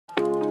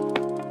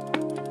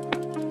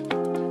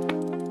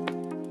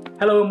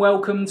Hello and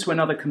welcome to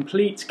another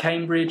complete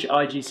Cambridge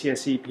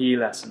IGCSE PE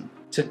lesson.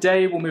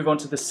 Today we'll move on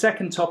to the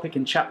second topic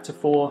in Chapter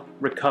 4,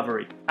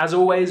 Recovery. As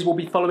always, we'll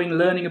be following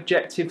learning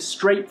objectives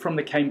straight from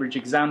the Cambridge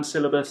exam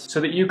syllabus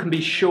so that you can be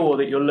sure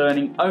that you're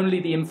learning only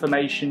the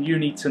information you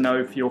need to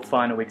know for your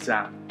final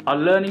exam. Our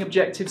learning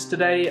objectives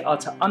today are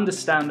to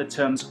understand the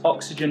terms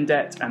oxygen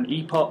debt and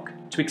Epoc,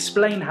 to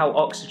explain how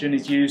oxygen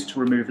is used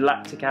to remove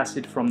lactic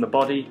acid from the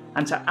body,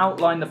 and to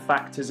outline the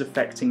factors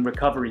affecting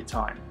recovery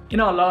time. In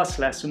our last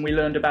lesson, we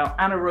learned about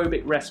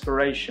anaerobic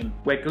respiration,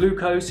 where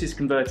glucose is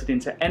converted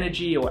into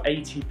energy or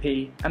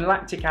ATP, and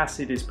lactic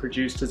acid is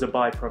produced as a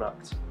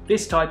byproduct.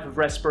 This type of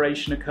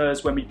respiration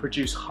occurs when we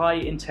produce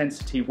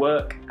high-intensity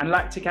work, and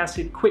lactic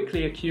acid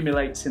quickly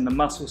accumulates in the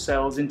muscle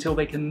cells until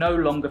they can no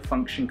longer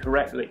function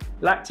correctly.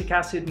 Lactic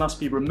acid must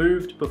be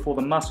removed before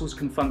the muscles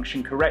can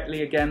function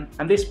correctly again,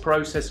 and this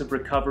process of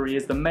recovery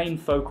is the main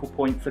focal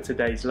point for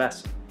today's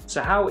lesson.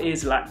 So how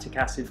is lactic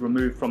acid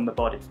removed from the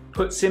body?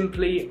 Put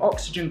simply,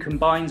 oxygen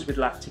combines with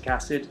lactic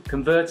acid,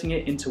 converting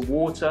it into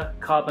water,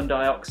 carbon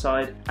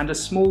dioxide, and a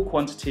small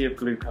quantity of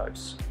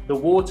glucose. The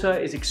water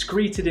is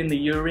excreted in the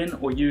urine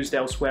or used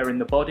elsewhere in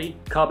the body.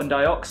 Carbon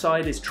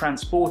dioxide is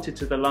transported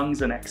to the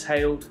lungs and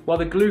exhaled, while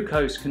the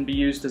glucose can be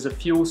used as a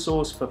fuel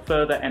source for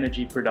further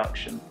energy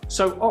production.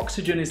 So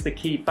oxygen is the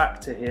key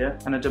factor here,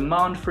 and a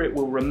demand for it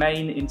will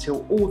remain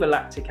until all the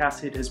lactic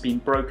acid has been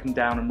broken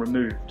down and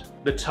removed.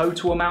 The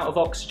total amount of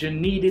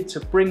oxygen needed to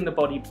bring the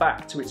body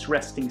back to its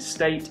resting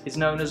state is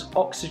known as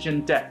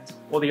oxygen debt,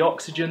 or the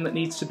oxygen that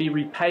needs to be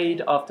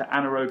repaid after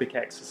anaerobic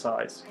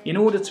exercise. In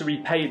order to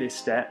repay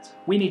this debt,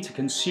 we need to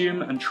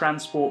consume and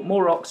transport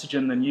more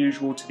oxygen than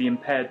usual to the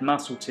impaired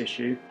muscle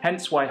tissue,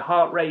 hence why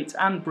heart rate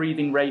and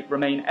breathing rate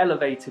remain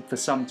elevated for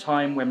some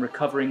time when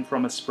recovering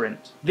from a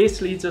sprint.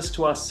 This leads us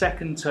to our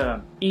second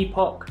term,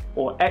 Epoc,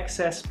 or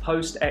excess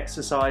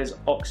post-exercise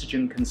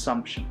oxygen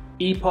consumption.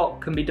 Epoc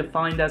can be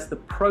defined as the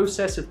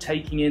process of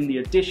taking in the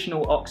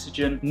additional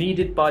oxygen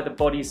needed by the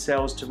body's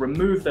cells to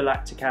remove the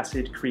lactic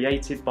acid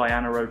created by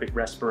anaerobic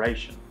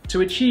respiration.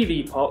 To achieve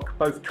Epoc,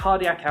 both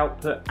cardiac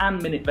output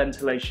and minute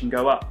ventilation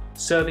go up,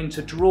 serving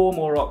to draw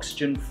more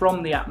oxygen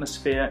from the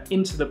atmosphere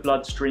into the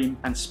bloodstream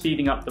and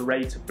speeding up the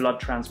rate of blood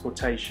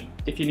transportation.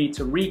 If you need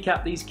to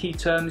recap these key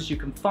terms, you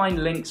can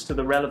find links to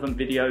the relevant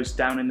videos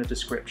down in the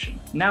description.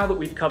 Now that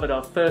we've covered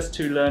our first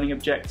two learning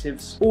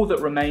objectives, all that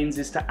remains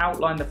is to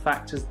outline the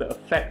factors that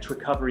affect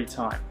recovery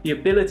time. The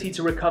ability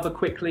to recover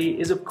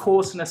quickly is of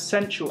course an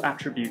essential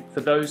attribute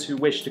for those who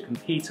wish to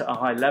compete at a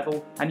high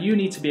level, and you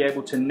need to be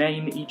able to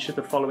name each of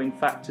the following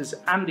factors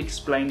and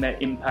explain their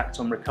impact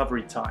on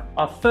recovery time.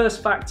 Our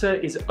first factor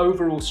is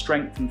overall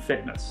strength and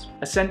fitness.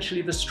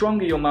 Essentially, the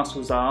stronger your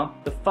muscles are,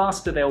 the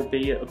faster they'll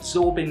be at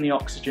absorbing the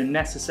oxygen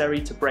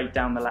necessary to break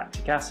down the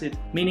lactic acid,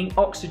 meaning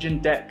oxygen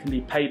debt can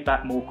be paid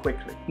back more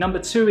quickly. Number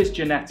two is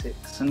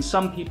genetics, and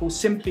some people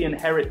simply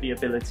inherit the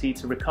ability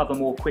to recover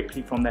more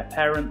quickly from their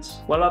parents,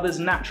 while others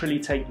naturally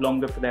take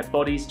longer for their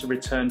bodies to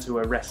return to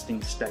a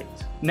resting state.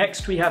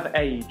 Next we have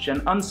age,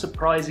 and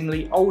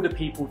unsurprisingly, older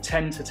people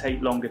tend to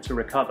take longer to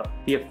recover.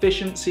 The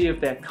efficiency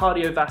of their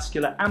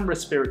cardiovascular and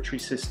respiratory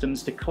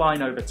systems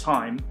decline over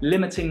time,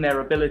 limiting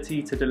their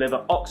ability to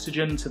deliver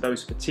oxygen to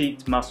those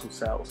fatigued muscle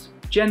cells.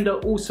 Gender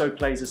also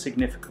plays a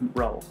significant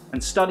role,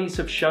 and studies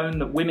have shown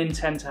that women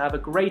tend to have a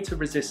greater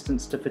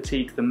resistance to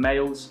fatigue than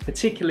males,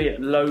 particularly at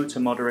low to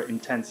moderate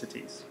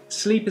intensities.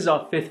 Sleep is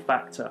our fifth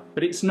factor,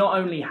 but it's not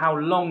only how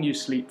long you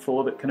sleep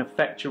for that can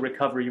affect your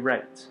recovery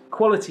rate.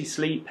 Quality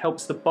sleep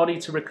helps the body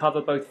to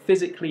recover both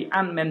physically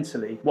and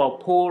mentally, while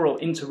poor or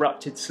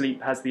interrupted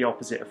sleep has the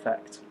opposite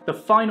effect. The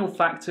final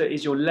factor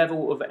is your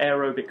level of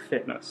aerobic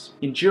fitness.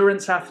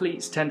 Endurance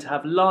athletes tend to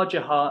have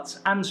larger hearts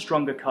and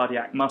stronger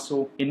cardiac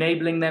muscle,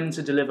 enabling them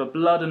to deliver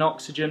blood and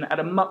oxygen at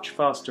a much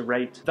faster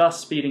rate, thus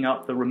speeding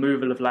up the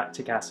removal of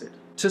lactic acid.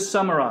 To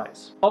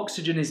summarise,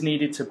 oxygen is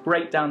needed to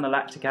break down the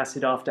lactic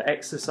acid after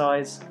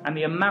exercise, and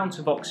the amount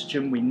of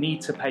oxygen we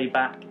need to pay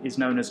back is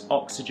known as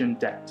oxygen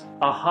debt.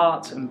 Our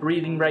heart and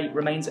breathing rate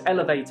remains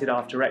elevated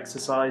after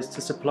exercise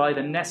to supply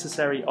the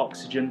necessary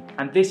oxygen,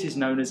 and this is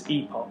known as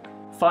Epoc.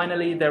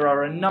 Finally, there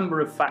are a number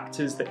of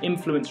factors that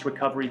influence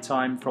recovery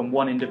time from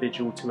one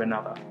individual to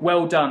another.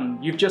 Well done,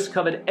 you've just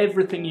covered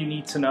everything you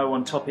need to know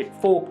on topic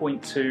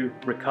 4.2,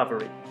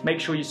 recovery.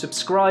 Make sure you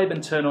subscribe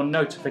and turn on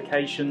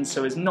notifications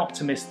so as not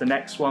to miss the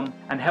next one,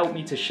 and help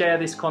me to share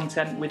this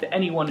content with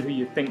anyone who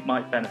you think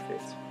might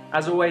benefit.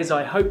 As always,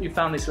 I hope you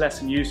found this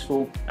lesson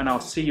useful, and I'll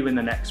see you in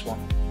the next one.